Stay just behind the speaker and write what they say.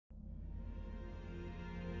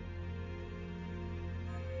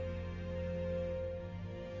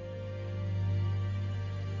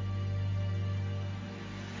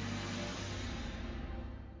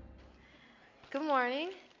Good morning.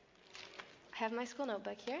 I have my school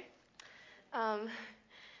notebook here. Um,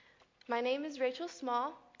 my name is Rachel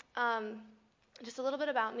Small. Just a little bit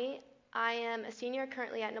about me. I am a senior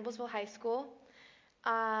currently at Noblesville High School.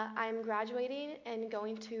 I'm graduating and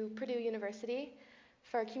going to Purdue University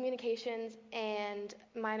for communications and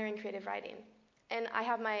minor in creative writing. And I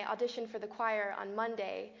have my audition for the choir on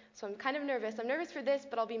Monday, so I'm kind of nervous. I'm nervous for this,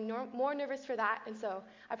 but I'll be more nervous for that, and so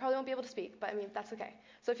I probably won't be able to speak, but I mean, that's okay.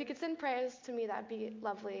 So if you could send prayers to me, that'd be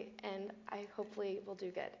lovely, and I hopefully will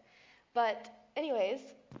do good. But anyways,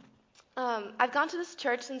 I've gone to this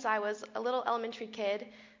church since I was a little elementary kid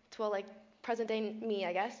to present day me,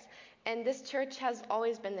 I guess, and this church has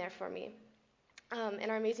always been there for me.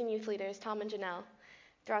 And our amazing youth leaders, Tom and Janelle,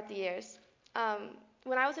 throughout the years.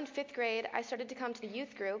 When I was in 5th grade, I started to come to the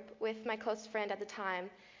youth group with my close friend at the time,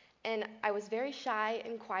 and I was very shy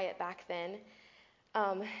and quiet back then.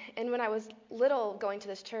 And when I was little going to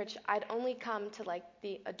this church, I'd only come to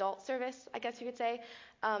the adult service, I guess you could say.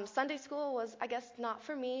 Sunday school was, I guess, not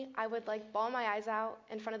for me. I would bawl my eyes out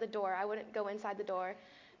in front of the door. I wouldn't go inside the door.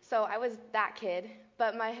 So I was that kid.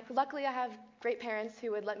 But luckily I have great parents who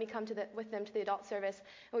would let me come with them to the adult service,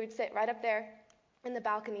 and we'd sit right up there in the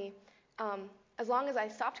balcony. As long as I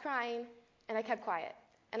stopped crying and I kept quiet.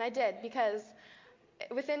 And I did, because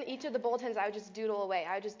within each of the bulletins, I would just doodle away.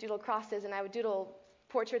 I would just doodle crosses, and I would doodle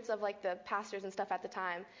portraits of the pastors and stuff at the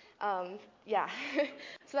time. Yeah.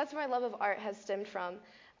 So that's where my love of art has stemmed from.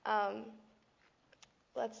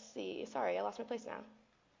 Let's see. Sorry, I lost my place now.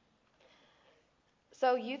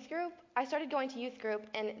 So youth group, I started going to youth group,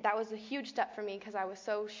 and that was a huge step for me because I was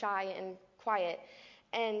so shy and quiet.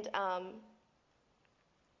 And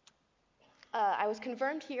I was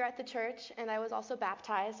confirmed here at the church, and I was also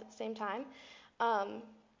baptized at the same time.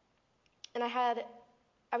 And I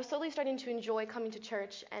was slowly starting to enjoy coming to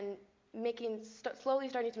church and slowly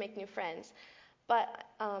starting to make new friends. But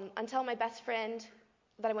until my best friend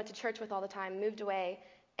that I went to church with all the time moved away,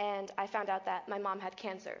 and I found out that my mom had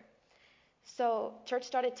cancer. So church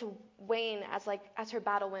started to wane as her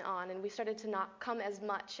battle went on, and we started to not come as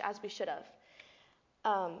much as we should have.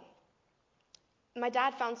 My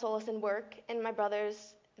dad found solace in work, and my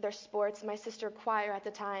brothers, their sports, my sister choir at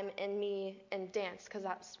the time, and me in dance, because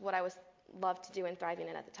that's what I loved to do and thriving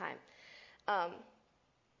in at the time.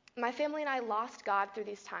 My family and I lost God through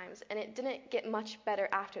these times, and it didn't get much better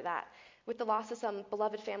after that, with the loss of some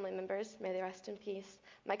beloved family members, may they rest in peace.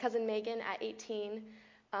 My cousin Megan at 18,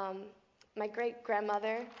 my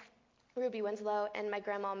great-grandmother, Ruby Winslow, and my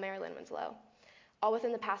grandma, Marilyn Winslow, all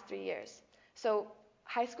within the past 3 years. So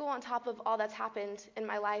high school, on top of all that's happened in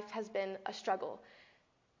my life, has been a struggle.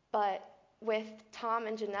 But with Tom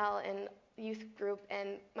and Janelle and youth group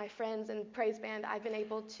and my friends and praise band, I've been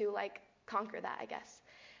able to conquer that, I guess.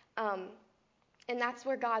 And that's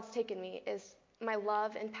where God's taken me, is my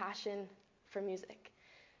love and passion for music.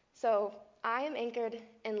 So I am anchored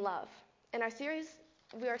in love. And our series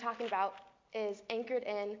we are talking about is Anchored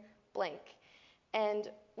in Blank.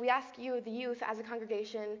 And we ask you, the youth, as a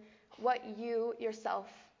congregation, what you yourself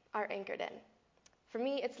are anchored in. For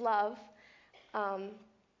me, it's love.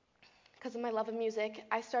 Because of my love of music,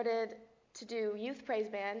 I started to do youth praise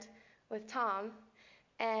band with Tom,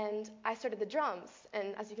 and I started the drums.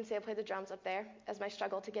 And as you can see, I played the drums up there as my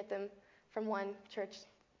struggle to get them from one church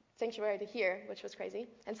sanctuary to here, which was crazy,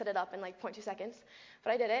 and set it up in 0.2 seconds.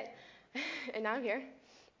 But I did it, and now I'm here.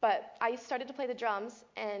 But I started to play the drums,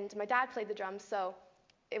 and my dad played the drums, so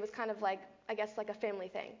it was kind of I guess a family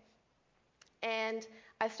thing. And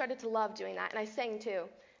I started to love doing that, and I sang too.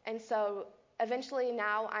 And so eventually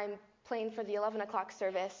now I'm playing for the 11 o'clock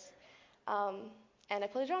service, and I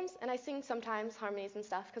play the drums, and I sing sometimes harmonies and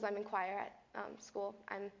stuff because I'm in choir at school.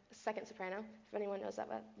 I'm a second soprano, if anyone knows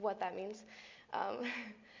what that means.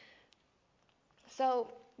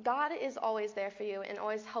 So God is always there for you and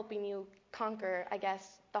always helping you conquer, I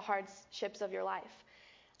guess, the hardships of your life.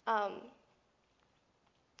 Our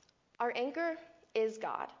anchor is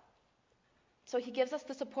God. So he gives us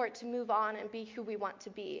the support to move on and be who we want to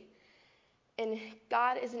be. And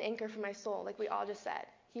God is an anchor for my soul, like we all just said.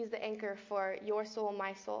 He's the anchor for your soul,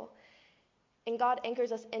 my soul. And God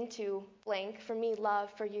anchors us into blank. For me,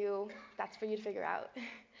 love. For you, that's for you to figure out.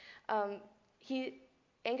 He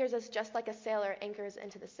anchors us just like a sailor anchors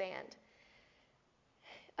into the sand.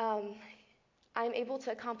 I'm able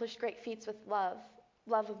to accomplish great feats with love.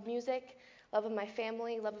 Love of music, love of my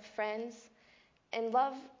family, love of friends. And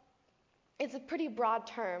love is a pretty broad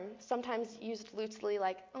term, sometimes used loosely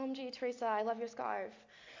OMG, Teresa, I love your scarf.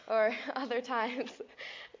 Or other times,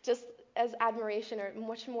 just as admiration or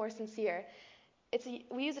much more sincere.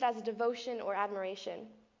 We use it as a devotion or admiration.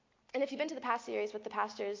 And if you've been to the past series with the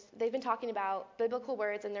pastors, they've been talking about biblical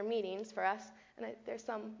words and their meanings for us. And there's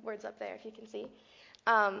some words up there if you can see.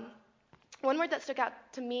 One word that stuck out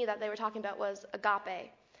to me that they were talking about was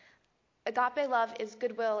agape. Agape love is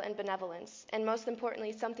goodwill and benevolence, and most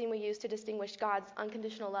importantly, something we use to distinguish God's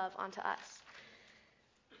unconditional love onto us.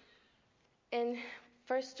 In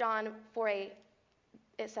 1 John 4:8,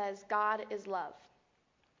 it says, God is love.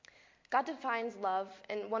 God defines love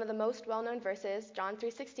in one of the most well-known verses, John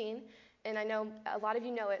 3:16, and I know a lot of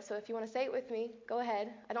you know it, so if you want to say it with me, go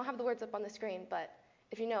ahead. I don't have the words up on the screen, but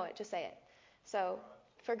if you know it, just say it. So,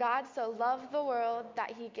 for God so loved the world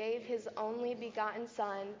that he gave his only begotten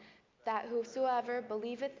Son, that whosoever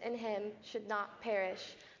believeth in him should not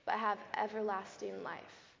perish, but have everlasting life.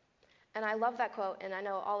 And I love that quote, and I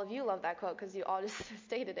know all of you love that quote because you all just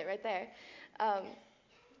stated it right there.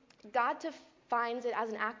 God defines it as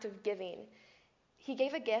an act of giving. He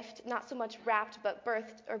gave a gift, not so much wrapped, but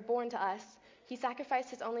birthed or born to us. He sacrificed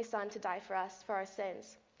his only Son to die for us, for our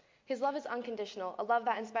sins. His love is unconditional, a love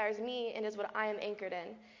that inspires me and is what I am anchored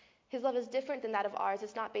in. His love is different than that of ours.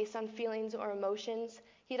 It's not based on feelings or emotions.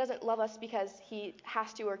 He doesn't love us because he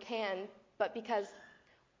has to or can, but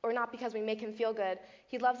not because we make him feel good.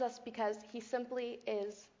 He loves us because he simply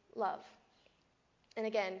is love. And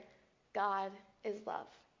again, God is love.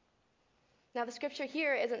 Now, the scripture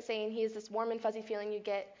here isn't saying he is this warm and fuzzy feeling you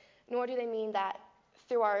get, nor do they mean that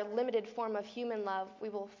through our limited form of human love, we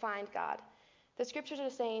will find God. The scriptures are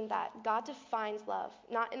saying that God defines love,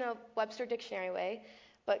 not in a Webster dictionary way,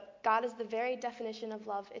 but God is the very definition of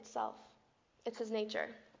love itself. It's his nature.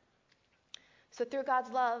 So through God's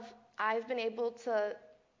love, I've been able to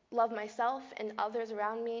love myself and others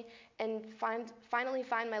around me and finally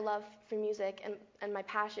find my love for music and my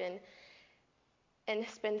passion and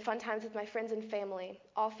spend fun times with my friends and family,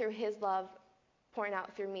 all through his love pouring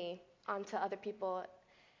out through me onto other people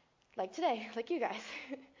like today, like you guys.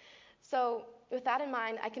 So with that in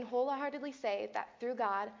mind, I can wholeheartedly say that through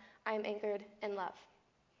God, I am anchored in love.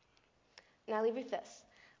 And I leave with this.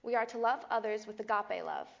 We are to love others with agape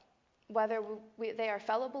love, whether they are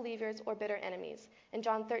fellow believers or bitter enemies. In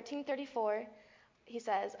John 13:34, he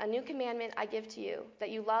says, "A new commandment I give to you,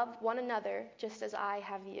 that you love one another just as I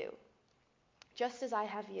have you." Just as I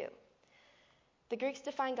have you. The Greeks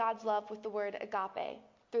define God's love with the word agape.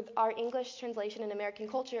 Through our English translation in American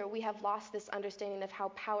culture, we have lost this understanding of how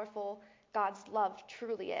powerful God's love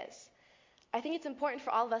truly is. I think it's important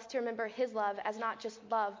for all of us to remember his love as not just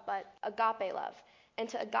love, but agape love, and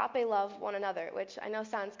to agape love one another, which I know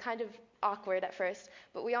sounds kind of awkward at first,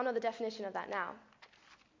 but we all know the definition of that now.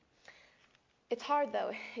 It's hard,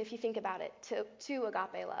 though, if you think about it, to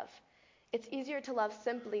agape love. It's easier to love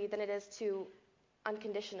simply than it is to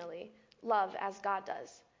unconditionally love as God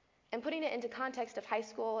does. And putting it into context of high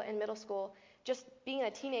school and middle school, just being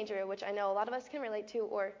a teenager, which I know a lot of us can relate to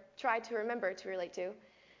or try to remember to relate to,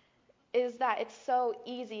 is that it's so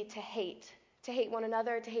easy to hate one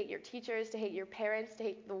another, to hate your teachers, to hate your parents, to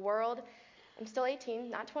hate the world. I'm still 18,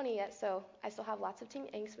 not 20 yet, so I still have lots of teen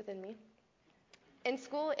angst within me. In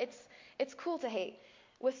school, it's cool to hate.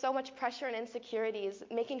 With so much pressure and insecurities,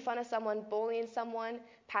 making fun of someone, bullying someone,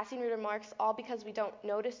 passing rude remarks, all because we don't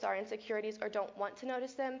notice our insecurities or don't want to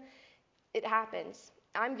notice them, it happens.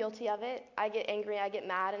 I'm guilty of it. I get angry, I get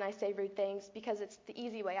mad, and I say rude things because it's the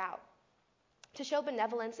easy way out. To show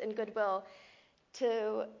benevolence and goodwill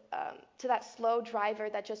to that slow driver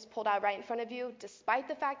that just pulled out right in front of you, despite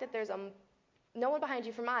the fact that there's no one behind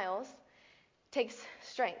you for miles, takes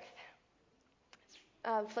strength.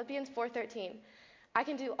 Philippians 4:13. I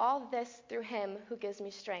can do all this through him who gives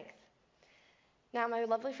me strength. Now, my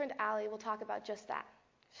lovely friend Allie will talk about just that,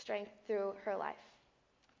 strength through her life.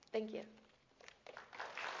 Thank you.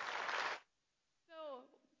 So,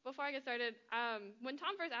 before I get started, when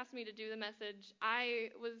Tom first asked me to do the message,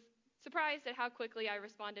 I was surprised at how quickly I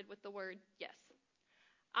responded with the word yes.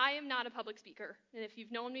 I am not a public speaker, and if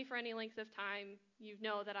you've known me for any length of time, you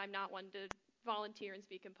know that I'm not one to volunteer and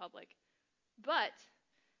speak in public. But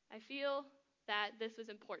I feel that this was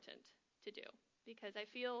important to do because I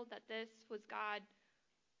feel that this was God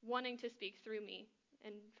wanting to speak through me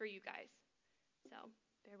and for you guys. So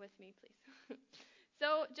bear with me, please.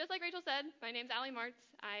 So just like Rachel said, my name's Ally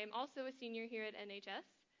Martz. I'm also a senior here at NHS.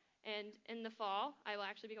 And in the fall, I will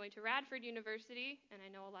actually be going to Radford University. And I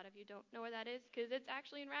know a lot of you don't know where that is because it's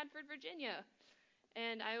actually in Radford, Virginia.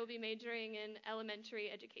 And I will be majoring in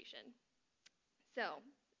elementary education. So,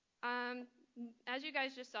 as you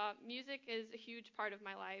guys just saw, music is a huge part of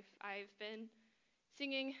my life. I've been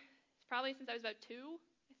singing probably since I was about 2,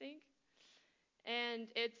 I think. And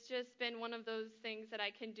it's just been one of those things that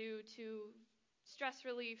I can do to stress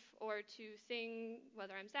relief or to sing,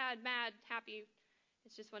 whether I'm sad, mad, happy.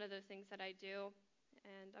 It's just one of those things that I do.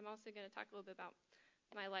 And I'm also going to talk a little bit about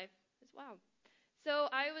my life as well. So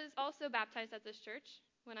I was also baptized at this church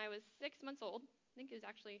when I was 6 months old. I think it was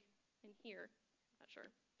actually in here. I'm not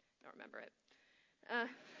sure. I don't remember it.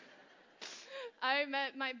 I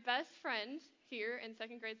met my best friend here in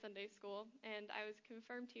second grade Sunday school, and I was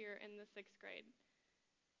confirmed here in the 6th grade.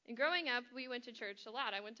 And growing up, we went to church a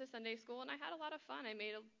lot. I went to Sunday school, and I had a lot of fun. I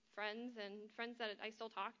made friends, and friends that I still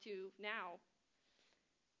talk to now.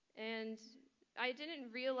 And I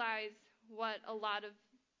didn't realize what a lot of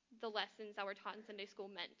the lessons that were taught in Sunday school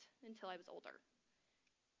meant until I was older.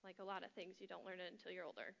 Like a lot of things, you don't learn it until you're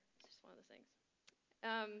older. It's just one of those things.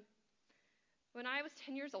 When I was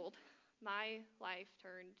 10 years old, my life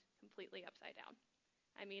turned completely upside down.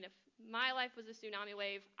 I mean, if my life was a tsunami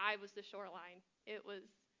wave, I was the shoreline. It was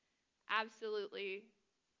absolutely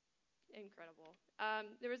incredible.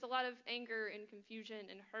 There was a lot of anger and confusion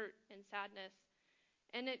and hurt and sadness.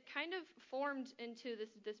 And it kind of formed into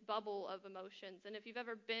this bubble of emotions. And if you've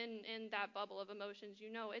ever been in that bubble of emotions, you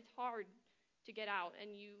know it's hard to get out.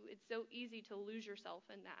 And it's so easy to lose yourself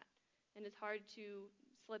in that. And it's hard to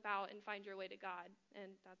slip out and find your way to God.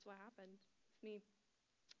 And that's what happened with me.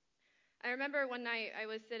 I remember one night I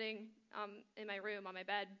was sitting in my room on my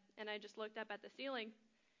bed, and I just looked up at the ceiling,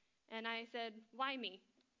 and I said, why me?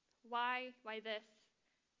 Why this?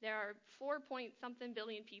 There are 4-point-something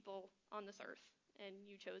billion people on this earth, and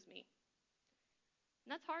you chose me.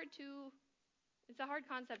 And it's a hard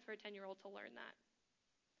concept for a 10-year-old to learn that.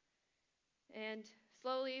 And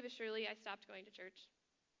slowly but surely, I stopped going to church.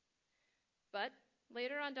 But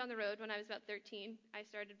later on down the road, when I was about 13, I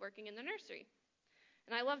started working in the nursery.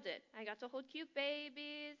 And I loved it. I got to hold cute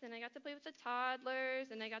babies, and I got to play with the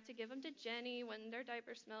toddlers, and I got to give them to Jenny when their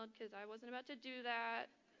diaper smelled, because I wasn't about to do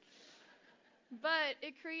that. But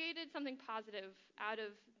it created something positive out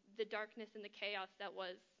of the darkness and the chaos that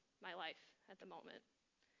was my life at the moment.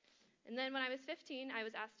 And then when I was 15, I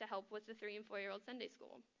was asked to help with the 3- and 4-year-old Sunday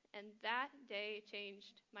school. And that day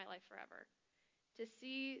changed my life forever. To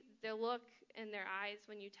see the look in their eyes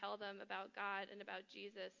when you tell them about God and about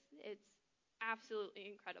Jesus, it's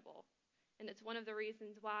absolutely incredible. And it's one of the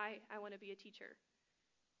reasons why I want to be a teacher.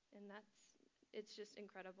 And it's just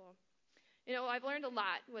incredible. You know, I've learned a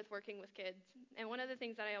lot with working with kids. And one of the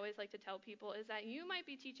things that I always like to tell people is that you might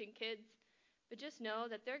be teaching kids, but just know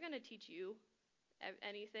that they're going to teach you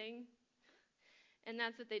anything. And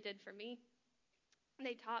that's what they did for me.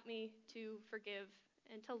 They taught me to forgive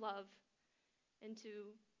and to love and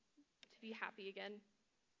to be happy again.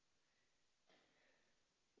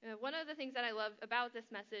 One of the things that I love about this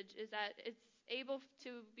message is that it's able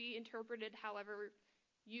to be interpreted however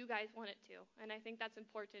you guys want it to. And I think that's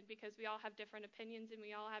important because we all have different opinions and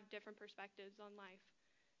we all have different perspectives on life.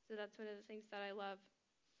 So that's one of the things that I love.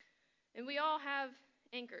 And we all have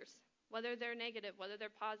anchors, whether they're negative, whether they're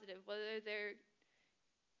positive, whether they're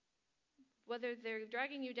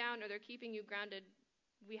dragging you down or they're keeping you grounded,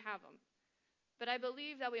 we have them. But I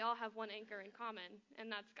believe that we all have one anchor in common,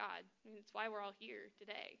 and that's God. And it's why we're all here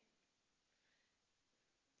today.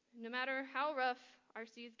 No matter how rough our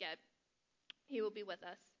seas get, He will be with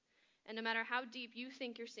us. And no matter how deep you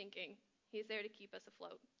think you're sinking, He's there to keep us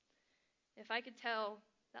afloat. If I could tell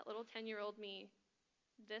that little 10-year-old me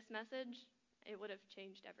this message, it would have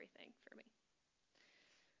changed everything for me.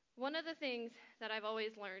 One of the things that I've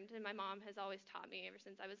always learned, and my mom has always taught me ever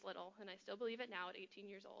since I was little, and I still believe it now at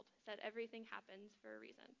 18 years old, is that everything happens for a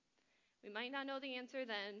reason. We might not know the answer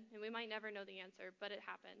then, and we might never know the answer, but it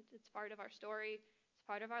happened. It's part of our story, it's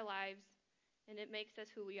part of our lives, and it makes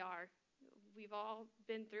us who we are. We've all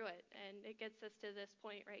been through it, and it gets us to this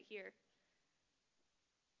point right here.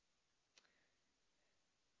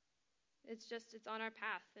 It's on our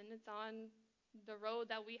path, and it's on the road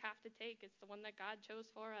that we have to take. It's the one that God chose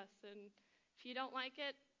for us. And if you don't like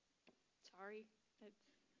it, sorry. It's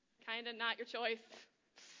kind of not your choice.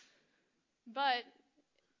 But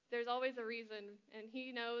there's always a reason, and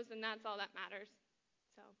He knows, and that's all that matters.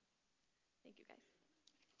 So, thank you guys.